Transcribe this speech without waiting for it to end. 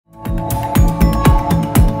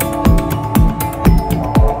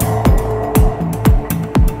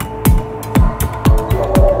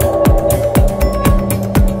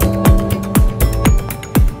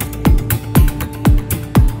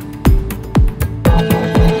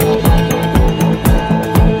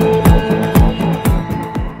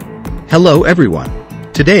Hello everyone.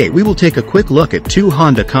 Today we will take a quick look at two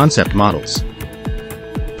Honda concept models.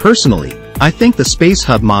 Personally, I think the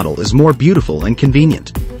Space-Hub model is more beautiful and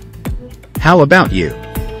convenient. How about you?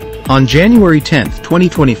 On January 10,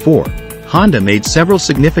 2024, Honda made several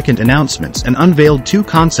significant announcements and unveiled two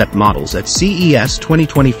concept models at CES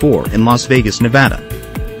 2024 in Las Vegas, Nevada.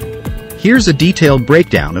 Here's a detailed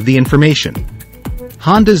breakdown of the information.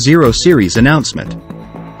 Honda Zero Series announcement.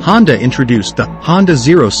 Honda introduced the Honda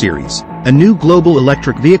Zero Series, a new global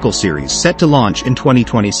electric vehicle series set to launch in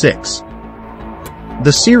 2026.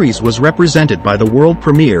 The series was represented by the world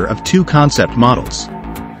premiere of two concept models.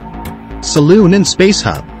 Saloon and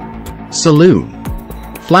Space-Hub. Saloon,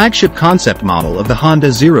 flagship concept model of the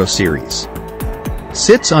Honda Zero Series,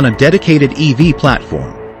 sits on a dedicated EV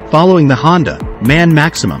platform, following the Honda Man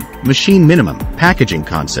Maximum, Machine Minimum packaging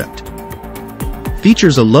concept.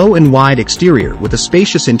 Features a low and wide exterior with a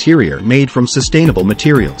spacious interior made from sustainable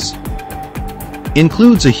materials.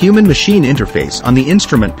 Includes a human-machine interface on the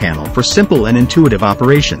instrument panel for simple and intuitive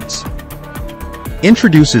operations.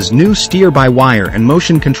 Introduces new steer-by-wire and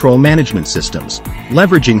motion control management systems,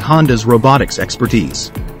 leveraging Honda's robotics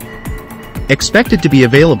expertise. Expected to be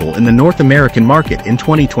available in the North American market in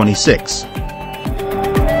 2026.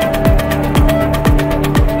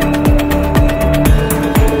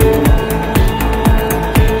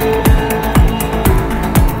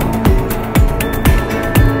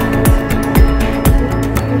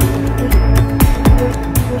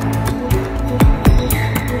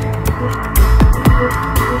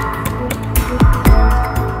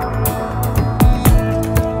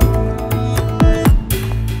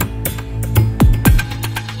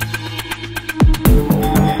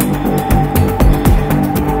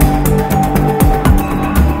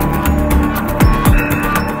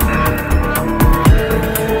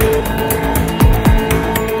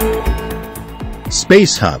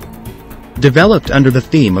 Space-Hub, developed under the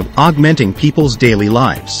theme of augmenting people's daily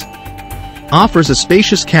lives, offers a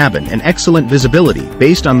spacious cabin and excellent visibility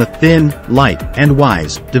based on the thin, light, and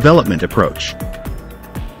wise development approach.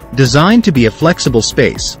 Designed to be a flexible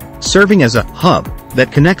space, serving as a hub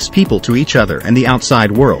that connects people to each other and the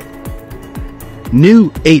outside world. New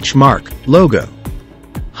H-Mark logo.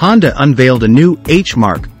 Honda unveiled a new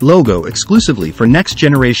H-Mark logo exclusively for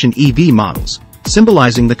next-generation EV models,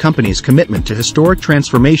 symbolizing the company's commitment to historic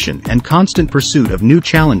transformation and constant pursuit of new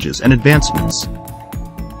challenges and advancements.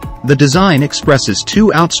 The design expresses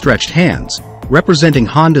two outstretched hands, representing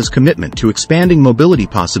Honda's commitment to expanding mobility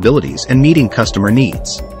possibilities and meeting customer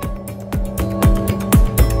needs.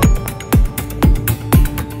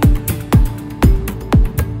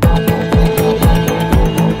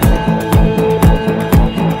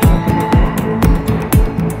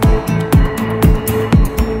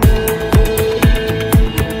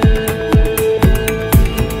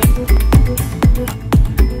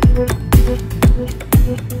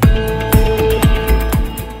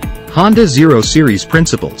 Honda Zero Series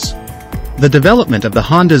principles. The development of the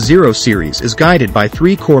Honda Zero Series is guided by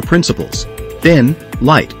three core principles: thin,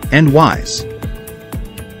 light, and wise.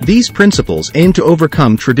 These principles aim to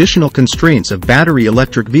overcome traditional constraints of battery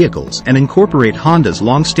electric vehicles and incorporate Honda's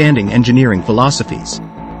long-standing engineering philosophies.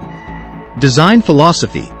 Design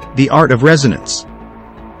philosophy, the art of resonance.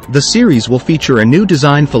 The series will feature a new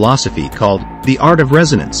design philosophy called the art of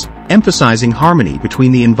resonance, emphasizing harmony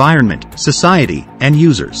between the environment, society, and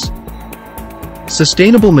users.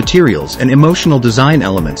 Sustainable materials and emotional design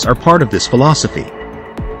elements are part of this philosophy.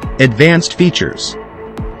 Advanced features.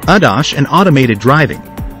 ADAS and automated driving.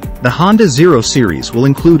 The Honda Zero Series will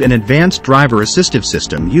include an advanced driver assistive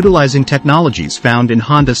system utilizing technologies found in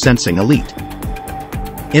Honda Sensing Elite.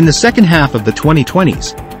 In the second half of the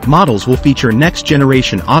 2020s, models will feature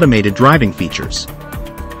next-generation automated driving features.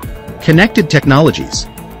 Connected technologies.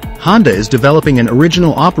 Honda is developing an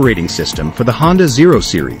original operating system for the Honda Zero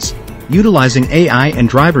Series, utilizing AI and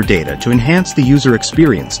driver data to enhance the user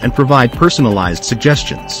experience and provide personalized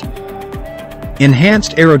suggestions.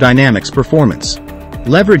 Enhanced aerodynamics performance.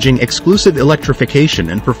 Leveraging exclusive electrification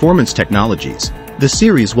and performance technologies, the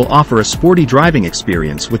series will offer a sporty driving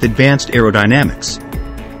experience with advanced aerodynamics.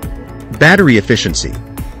 Battery efficiency.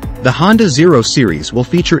 The Honda Zero Series will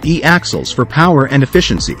feature e-axles for power and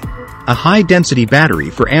efficiency, a high-density battery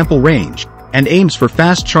for ample range, and aims for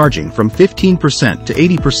fast charging from 15% to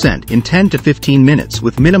 80% in 10 to 15 minutes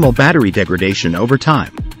with minimal battery degradation over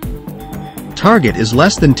time. Target is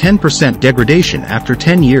less than 10% degradation after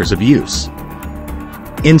 10 years of use.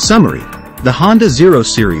 In summary, the Honda Zero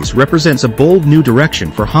Series represents a bold new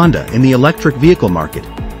direction for Honda in the electric vehicle market,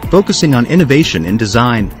 focusing on innovation in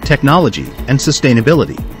design, technology, and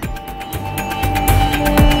sustainability.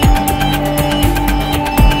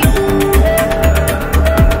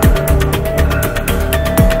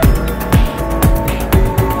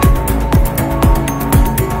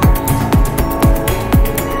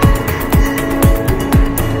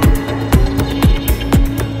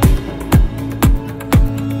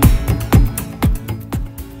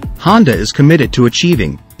 Honda is committed to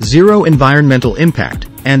achieving zero environmental impact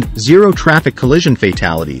and zero traffic collision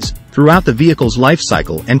fatalities throughout the vehicle's life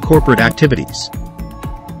cycle and corporate activities.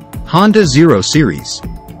 Honda Zero Series.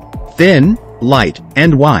 Thin, light,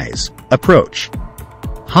 and wise approach.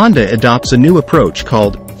 Honda adopts a new approach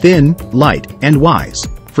called thin, light, and wise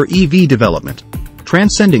for EV development,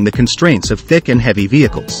 transcending the constraints of thick and heavy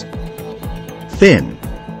vehicles. Thin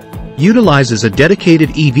utilizes a dedicated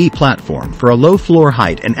EV platform for a low floor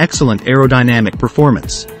height and excellent aerodynamic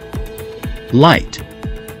performance. Light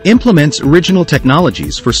implements original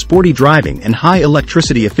technologies for sporty driving and high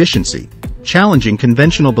electricity efficiency, challenging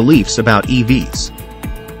conventional beliefs about EVs.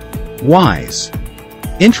 Wise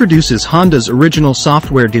introduces Honda's original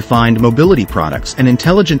software-defined mobility products and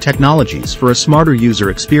intelligent technologies for a smarter user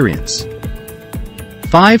experience.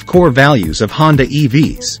 5 core values of Honda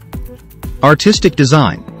EVs. Artistic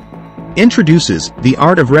design. Introduces the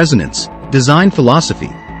art of resonance design philosophy,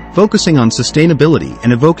 focusing on sustainability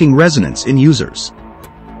and evoking resonance in users.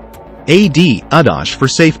 ADAS for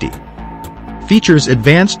safety. Features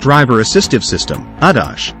advanced driver assistive system,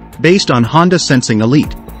 ADAS, based on Honda Sensing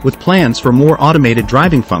Elite, with plans for more automated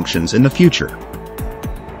driving functions in the future.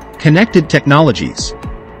 Connected technologies.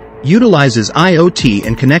 Utilizes IoT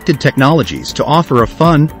and connected technologies to offer a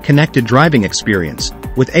fun, connected driving experience,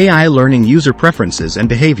 with AI learning user preferences and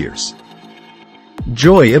behaviors.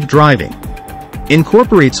 Joy of driving.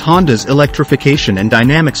 Incorporates Honda's electrification and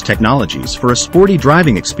dynamics technologies for a sporty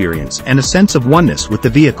driving experience and a sense of oneness with the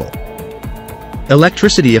vehicle.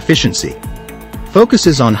 Electricity efficiency.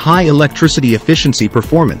 Focuses on high electricity efficiency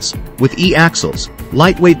performance, with e-axles,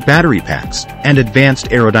 lightweight battery packs, and advanced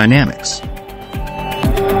aerodynamics.